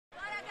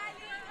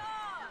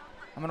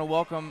I'm going to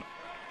welcome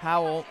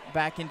Howell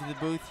back into the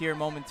booth here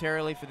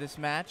momentarily for this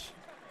match.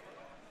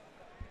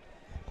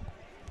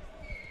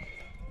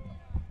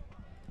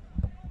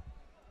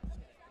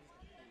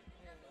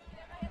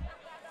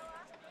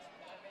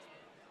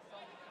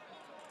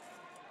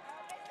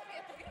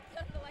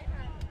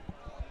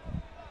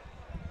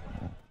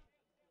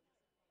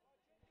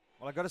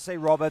 Well, I got to say,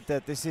 Robert,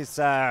 that this is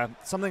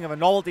something of a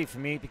novelty for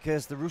me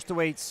because the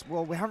Roosterweights,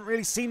 well, we haven't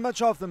really seen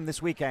much of them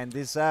this weekend.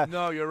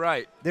 No, you're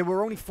right. There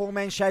were only 4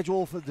 men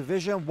scheduled for the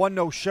division, 1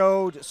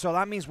 no-showed, so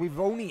that means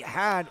we've only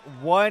had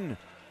 1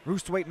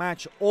 Roosterweight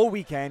match all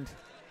weekend.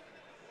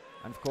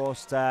 And, of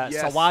course, Yes.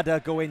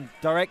 Sawada going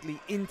directly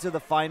into the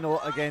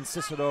final against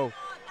Cicero.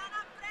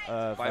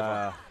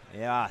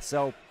 Yeah,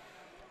 so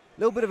a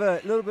little bit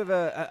of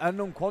a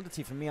unknown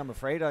quantity for me, I'm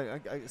afraid.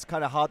 It's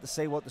kind of hard to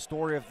say what the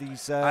story of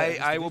these.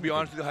 I will be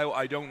honest with you,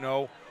 I don't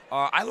know.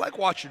 I like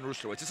watching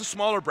Roosterweights. It's a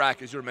smaller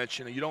bracket, as you were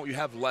mentioning. You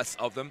have less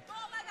of them,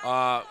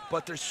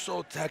 but they're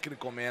so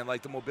technical, man.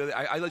 Like the mobility.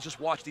 I just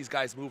watch these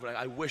guys move, and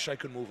I wish I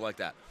could move like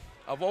that.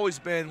 I've always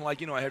been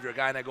like, a heavier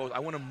guy, and I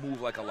want to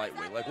move like a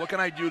lightweight. Like, what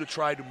can I do to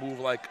try to move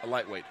like a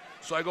lightweight?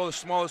 So I go the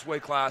smallest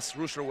weight class,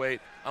 Roosterweight.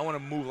 I want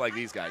to move like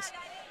these guys.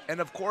 And,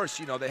 of course,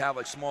 they have,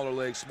 like, smaller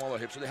legs, smaller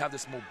hips, so they have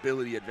this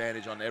mobility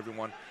advantage on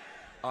everyone.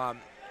 I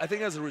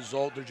think as a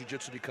result, their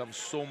jiu-jitsu becomes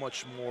so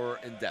much more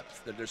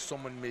in-depth. That there's so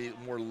many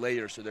more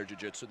layers to their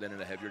jiu-jitsu than in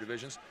the heavier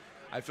divisions.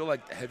 I feel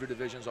like the heavier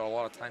divisions are a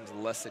lot of times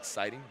less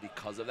exciting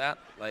because of that.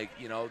 Like,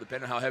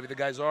 depending on how heavy the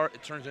guys are,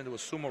 it turns into a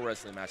sumo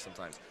wrestling match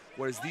sometimes.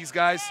 Whereas these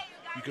guys,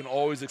 you can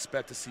always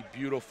expect to see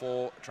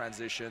beautiful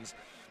transitions.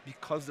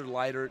 Because they're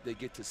lighter, they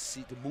get to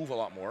move a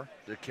lot more.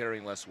 They're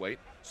carrying less weight,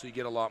 so you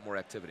get a lot more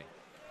activity.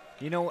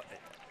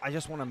 I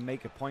just want to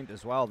make a point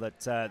as well that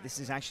this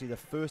is actually the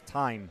first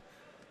time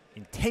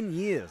in 10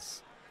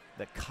 years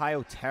that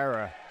Caio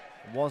Terra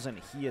wasn't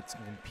here to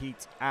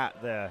compete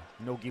at the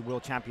NoGi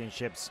World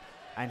Championships,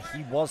 and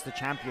he was the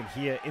champion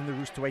here in the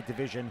Roosterweight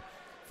division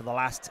for the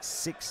last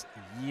 6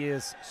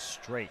 years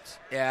straight.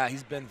 Yeah,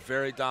 he's been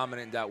very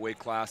dominant in that weight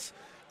class.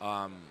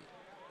 Yeah,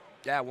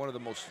 no doubt, one of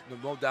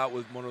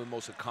the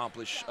most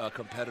accomplished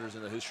competitors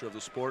in the history of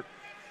the sport.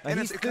 And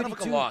it's kind of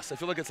like a loss. I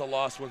feel like it's a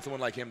loss when someone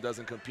like him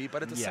doesn't compete.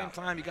 But at the same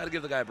time, you got to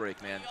give the guy a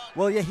break, man.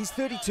 Well, yeah, he's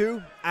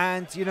 32,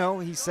 and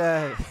he's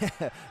there's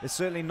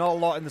certainly not a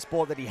lot in the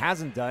sport that he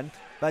hasn't done.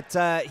 But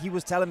he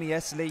was telling me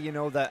yesterday,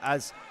 that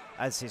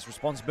as his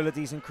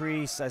responsibilities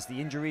increase, as the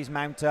injuries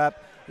mount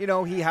up, he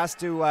has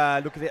to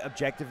look at it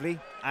objectively.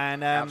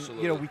 And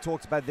we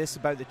talked about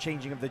the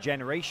changing of the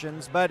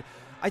generations, but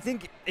I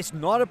think it's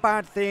not a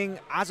bad thing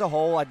as a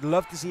whole. I'd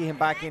love to see him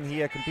back in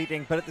here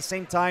competing, but at the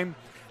same time,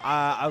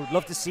 I would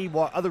love to see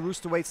what other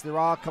Roosterweights there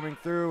are coming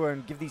through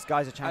and give these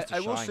guys a chance to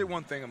shine. I will say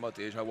one thing about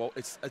the age. Well,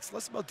 it's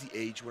less about the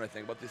age when I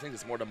think about these things.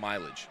 It's more the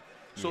mileage.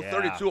 So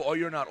 32,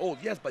 you're not old.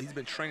 Yes, but he's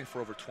been training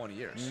for over 20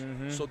 years.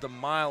 So the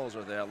miles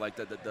are there, like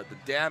the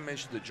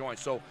damage to the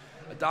joints. So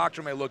a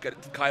doctor may look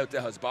at Caio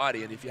Terra's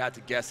body, and if you had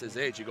to guess his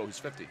age, you go, he's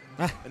 50.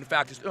 In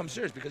fact, I'm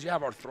serious, because you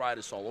have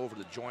arthritis all over.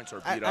 The joints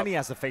are beat up. And he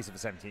has the face of a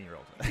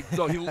 17-year-old.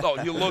 No,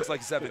 he looks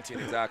like 17,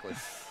 exactly.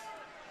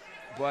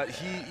 But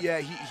he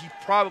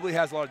probably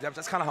has a lot of depth.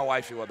 That's kind of how I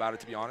feel about it,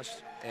 to be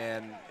honest.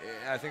 And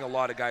I think a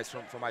lot of guys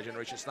from my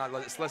generation,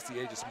 it's less the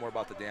age, it's more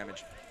about the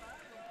damage.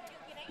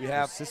 We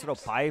have Cicero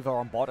Paiva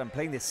on bottom,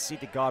 playing this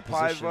seated guard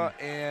position. Paiva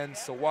and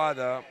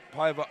Sawada.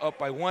 Paiva up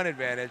by 1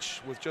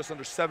 advantage with just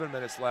under 7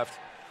 minutes left.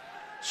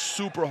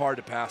 Super hard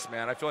to pass,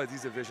 man. I feel like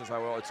these divisions,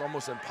 it's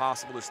almost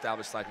impossible to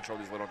establish side control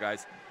of these little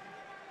guys.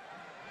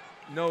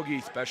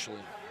 NoGi especially.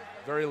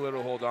 Very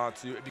little to hold on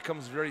to. It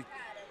becomes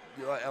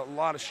a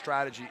lot of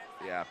strategy.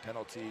 Yeah,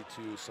 penalty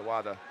to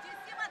Sawada.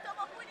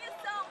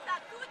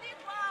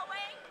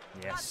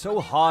 Yeah,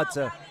 so hard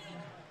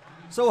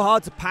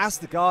to pass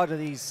the guard of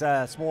these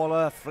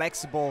smaller,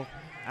 flexible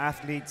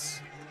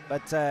athletes.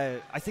 But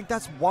I think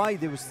that's why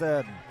there was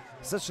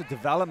such a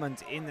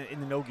development in the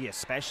NoGi,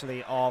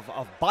 especially of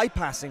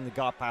bypassing the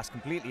guard pass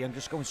completely and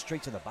just going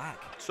straight to the back.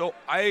 So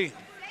I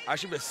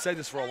actually have said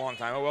this for a long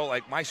time.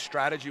 Like my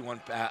strategy on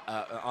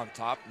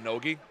top,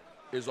 NoGi,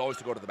 is always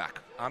to go to the back.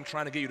 I'm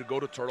trying to get you to go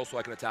to turtle so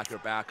I can attack your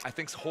back. I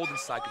think holding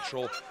side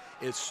control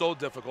is so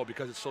difficult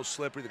because it's so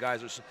slippery. The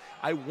guys are.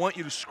 I want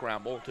you to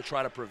scramble to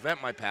try to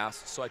prevent my pass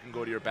so I can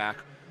go to your back,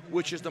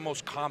 which is the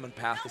most common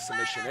path to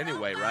submission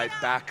anyway, right?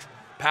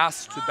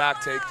 Pass to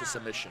back take to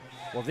submission.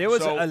 Well, there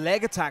was a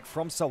leg attack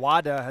from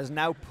Sawada, has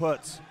now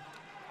put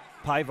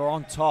Paiva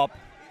on top.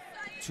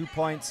 2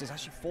 points. It's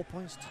actually 4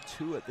 points to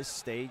 2 at this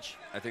stage.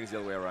 I think it's the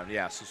other way around.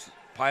 Yeah, so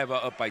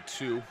Paiva up by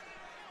 2.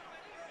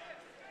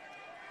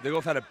 They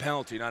both had a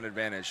penalty, not an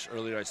advantage.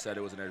 Earlier I said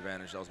it was an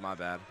advantage. That was my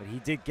bad. But he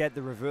did get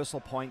the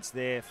reversal points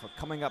there for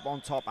coming up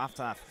on top after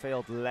that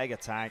failed leg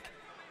attack.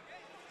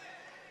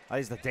 That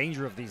is the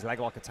danger of these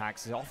leg lock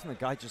attacks. Often the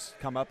guy just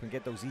come up and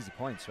get those easy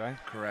points, right?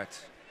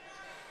 Correct.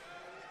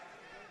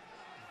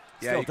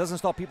 Still, it doesn't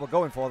stop people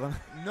going for them.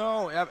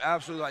 No,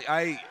 absolutely.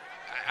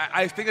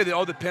 I think it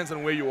all depends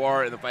on where you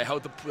are and how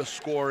the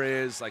score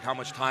is, like how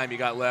much time you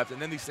got left,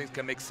 and then these things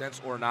can make sense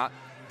or not.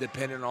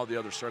 depending on all the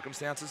other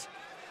circumstances.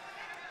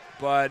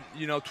 But,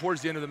 you know,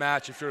 towards the end of the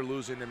match, if you're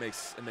losing, it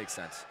makes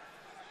sense.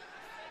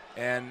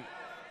 And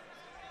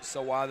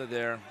Sawada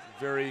there,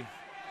 very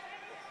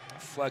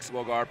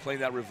flexible guard, playing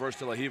that reverse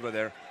de la Riva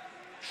there,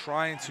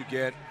 trying to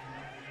get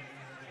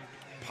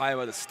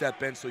Paiva to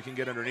step in so he can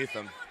get underneath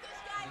him.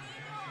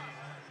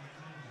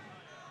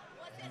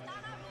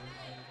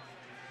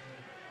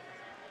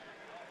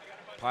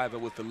 Paiva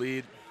with the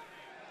lead.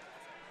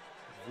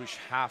 Reached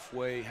half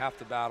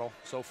the battle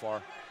so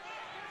far.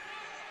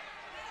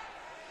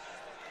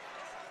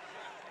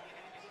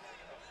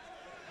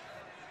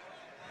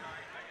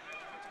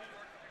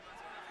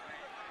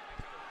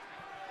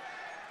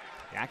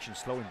 The action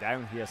slowing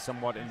down here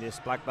somewhat in this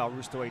black belt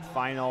Roosterweight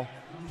final.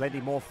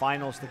 Plenty more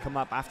finals to come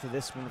up after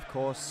this one, of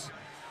course.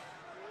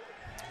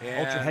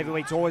 And Ultra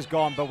heavyweight's always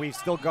gone, but we've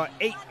still got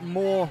 8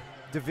 more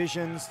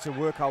divisions to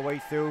work our way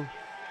through.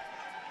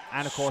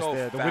 And of course,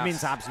 so the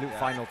women's absolute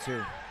final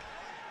too.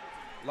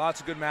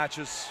 Lots of good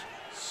matches.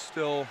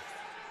 Still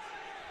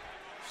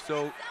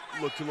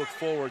look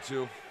forward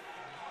to.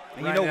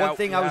 And you know, one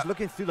thing, I was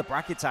looking through the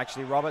brackets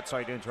actually, Robert,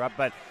 sorry to interrupt,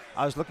 but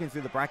I was looking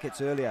through the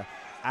brackets earlier,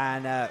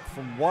 and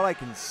from what I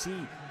can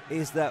see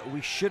is that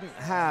we shouldn't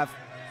have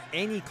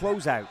any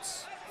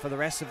closeouts for the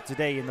rest of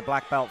today in the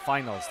black belt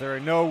finals. There are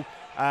no,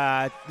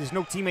 there's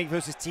no teammate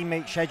versus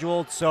teammate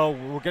scheduled, so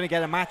we're going to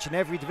get a match in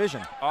every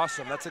division.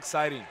 Awesome, that's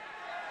exciting.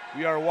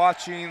 We are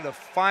watching the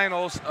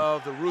finals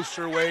of the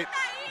Roosterweight,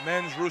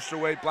 men's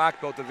Roosterweight black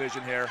belt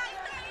division here.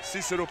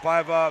 Cicero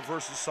Paiva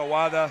versus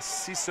Sawada.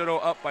 Cicero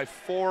up by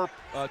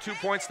 2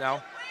 points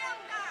now.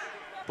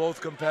 Both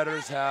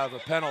competitors have a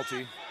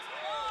penalty.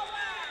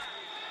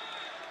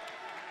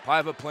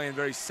 Paiva playing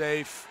very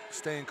safe,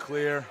 staying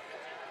clear.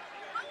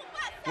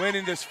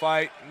 Winning this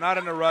fight, not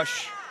in a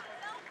rush.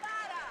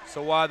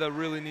 Sawada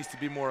really needs to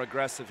be more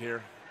aggressive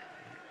here.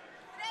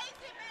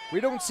 We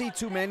don't see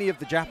too many of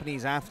the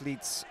Japanese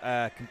athletes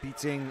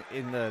competing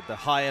in the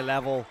higher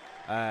level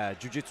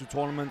Jiu-Jitsu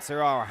tournaments.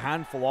 There are a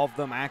handful of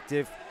them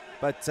active,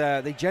 but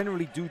they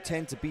generally do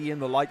tend to be in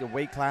the lighter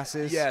weight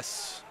classes.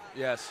 Yes,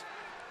 yes.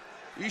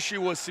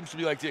 Ishii seems to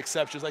be like the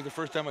exception. It's like the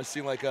first time I've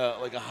seen like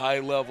a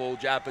high-level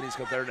Japanese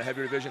competitor in a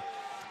heavy division,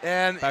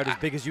 and about as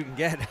big as you can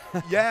get.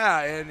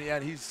 Yeah,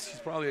 and he's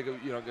probably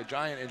a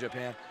giant in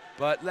Japan.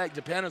 But like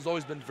Japan has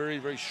always been very,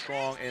 very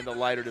strong in the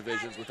lighter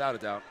divisions, without a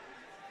doubt.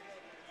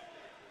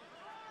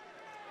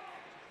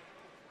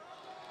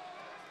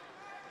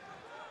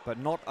 But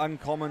not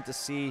uncommon to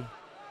see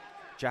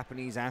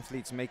Japanese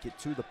athletes make it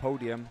to the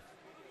podium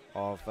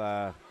of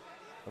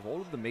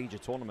all of the major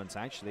tournaments,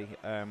 actually.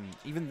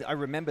 Even I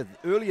remember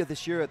earlier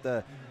this year at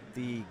the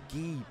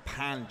Gi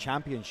Pan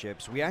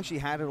Championships, we actually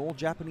had an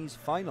all-Japanese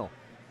final.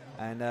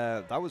 And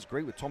that was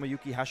great with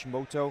Tomoyuki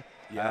Hashimoto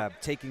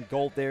taking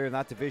gold there in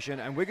that division.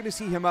 And we're going to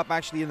see him up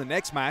actually in the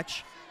next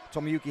match.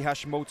 Tomoyuki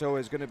Hashimoto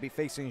is going to be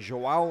facing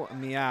Joao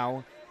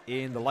Miao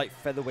in the light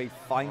featherweight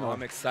final. Oh,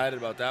 I'm excited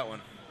about that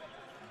one.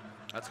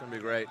 That's going to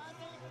be great.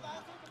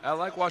 I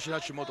like watching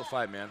Hashimoto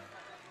fight, man.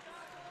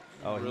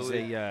 Oh,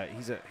 really?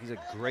 He's a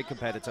great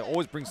competitor.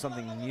 Always brings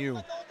something new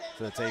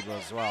to the table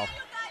as well.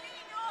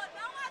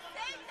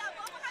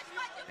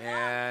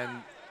 And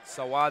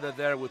Sawada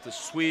there with the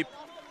sweep.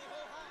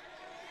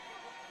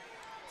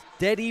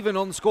 Dead even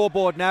on the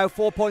scoreboard now.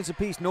 4 points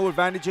apiece, no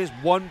advantages,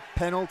 1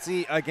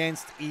 penalty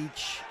against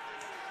each.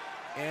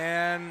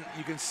 And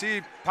you can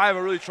see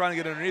Paiva really trying to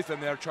get underneath him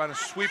there, trying to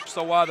sweep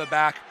Sawada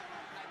back.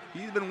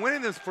 He's been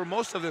winning this for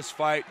most of this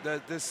fight.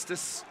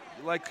 This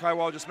like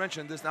Haiwal just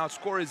mentioned, this now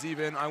score is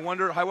even. I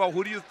wonder, Haiwal,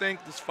 who do you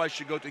think this fight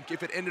should go to?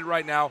 If it ended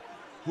right now,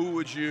 who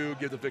would you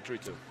give the victory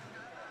to?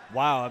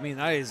 Wow, I mean,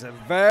 that is a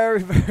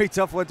very, very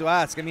tough one to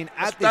ask. I mean,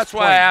 that's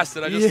why I asked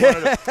it.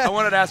 I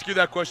wanted to ask you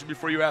that question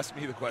before you asked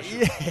me the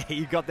question. Yeah,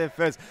 you got there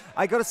first.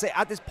 I got to say,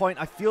 at this point,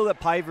 I feel that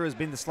Paiva has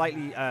been the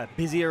slightly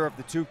busier of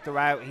the two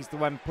throughout. He's the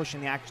one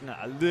pushing the action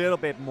a little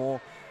bit more.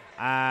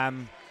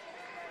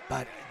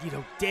 But, you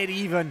know, dead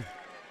even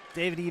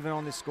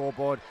on this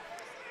scoreboard.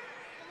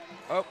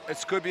 Oh,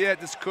 this could be it.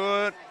 This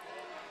could.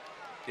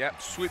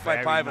 Yep, sweep by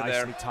Paiva there.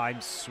 Very nicely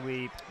timed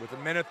sweep. With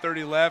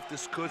 1:30 left,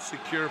 this could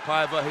secure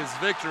Paiva his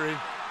victory.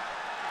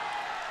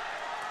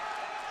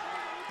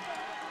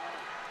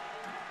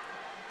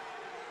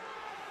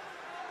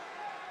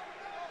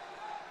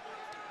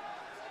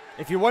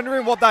 If you're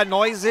wondering what that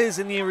noise is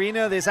in the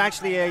arena, there's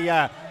actually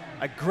a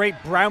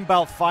great brown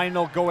belt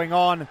final going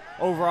on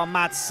over on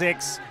mat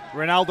 6.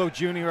 Ronaldo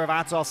Jr. of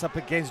Atos up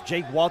against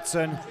Jake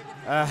Watson.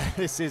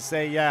 This is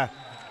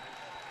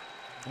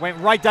went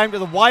right down to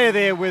the wire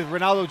there with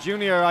Ronaldo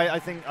Jr.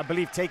 I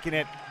believe taking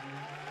it.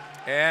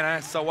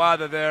 And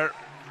Sawada there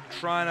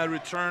trying to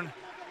return,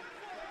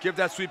 give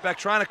that sweep back,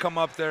 trying to come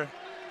up there.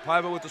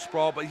 Paiva with the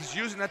sprawl, but he's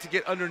using that to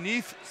get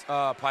underneath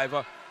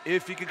Paiva.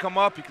 If he can come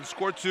up, he can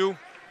score 2.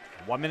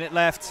 1 minute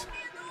left.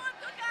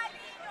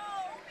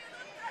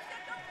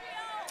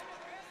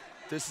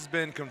 This has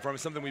been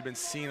confirmed, something we've been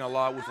seeing a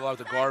lot with a lot of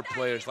the guard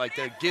players. Like,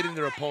 they're getting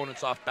their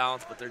opponents off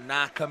balance, but they're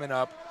not coming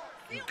up.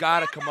 You got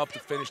to come up to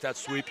finish that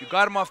sweep. You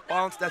got him off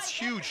balance. That's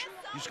huge.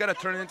 You just got to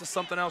turn it into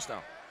something else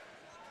now.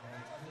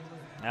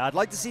 I'd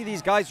like to see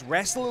these guys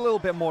wrestle a little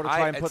bit more to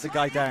try and put the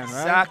guy down,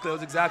 right? Exactly. That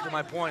was exactly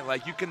my point.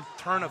 Like, you can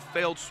turn a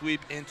failed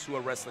sweep into a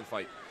wrestling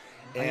fight.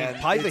 And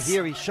Paiva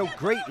here, he showed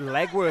great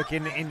legwork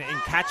in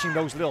catching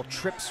those little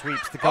trip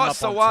sweeps to come up on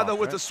Sawada top,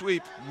 with the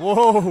sweep.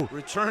 Whoa.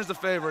 Returns the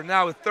favor.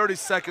 Now with 30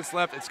 seconds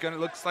left,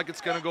 looks like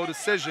it's gonna go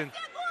decision.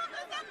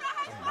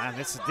 Oh man,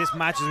 this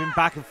match has been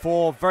back and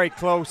forth, very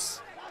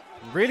close.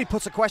 Really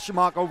puts a question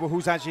mark over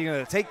who's actually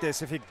going to take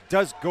this if it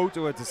does go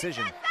to a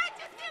decision.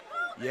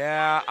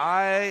 Yeah,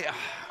 I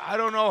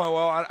don't know how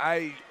well.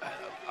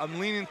 I'm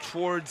leaning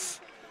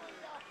towards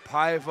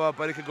Paiva,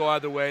 but it could go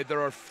either way. There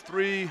are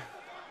 3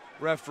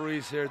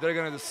 referees here. They're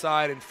going to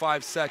decide in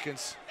 5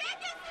 seconds.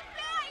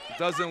 It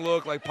doesn't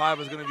look like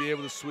Paiva's going to be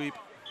able to sweep.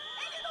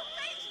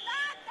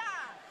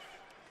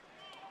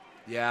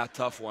 Yeah,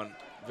 tough one.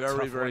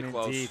 Very, very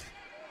close. Indeed.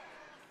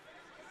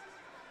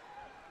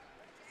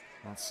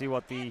 Let's see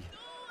what the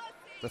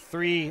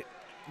 3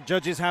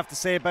 judges have to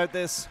say about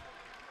this.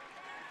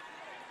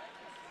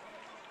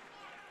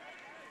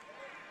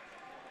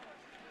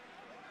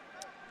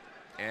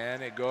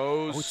 And it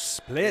goes. Oh, it's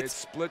split. It's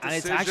split and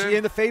decision. It's actually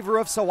in the favor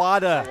of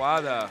Sawada.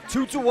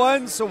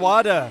 2-1,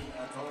 Sawada.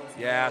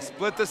 Yeah,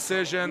 split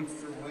decision.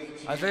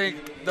 I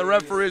think the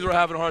referees were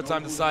having a hard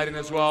time deciding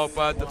as well,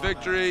 but the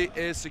victory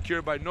is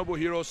secured by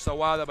Nobuhiro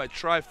Sawada by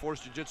Tri-Force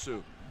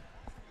Jiu-Jitsu.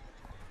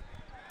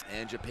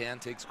 And Japan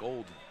takes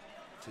gold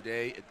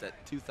today at the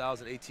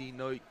 2018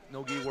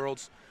 NoGi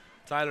Worlds.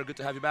 Tyler, good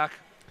to have you back.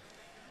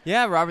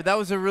 Yeah, Robert, that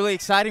was a really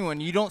exciting one.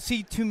 You don't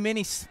see too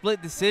many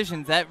split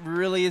decisions. That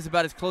really is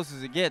about as close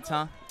as it gets,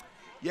 huh?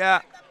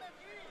 Yeah.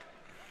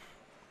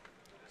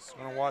 Just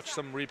going to watch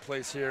some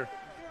replays here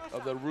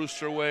of the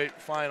Rooster weight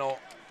final.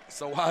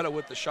 Sawada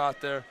with the shot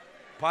there.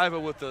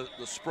 Paiva with the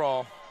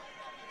sprawl.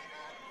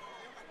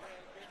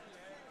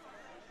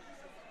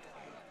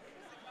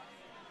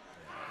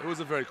 It was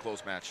a very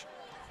close match.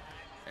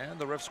 And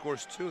the ref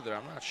scores 2 there.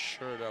 I'm not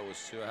sure that was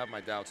 2. I have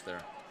my doubts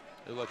there.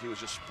 It looked like he was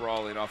just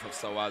sprawling off of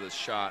Sawada's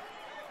shot.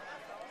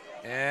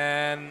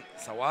 And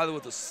Sawada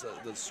with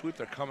the sweep,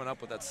 they're coming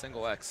up with that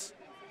single X.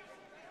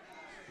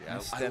 Yeah,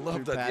 I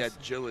love the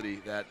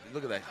agility.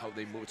 Look at that, how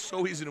they move. It's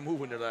so easy to move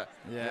when they're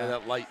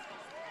that light.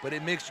 But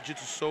it makes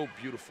Jiu-Jitsu so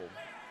beautiful,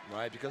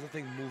 right? Because I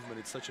think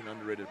movement is such an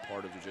underrated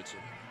part of Jiu-Jitsu.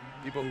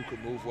 People who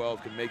can move well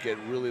can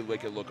really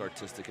make it look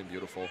artistic and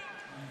beautiful.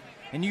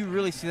 And you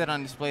really see that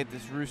on display at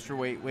this Rooster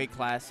weight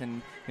class.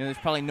 And there's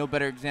probably no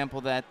better example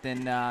of that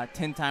than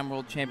 10-time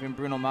world champion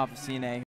Bruno Malfacine,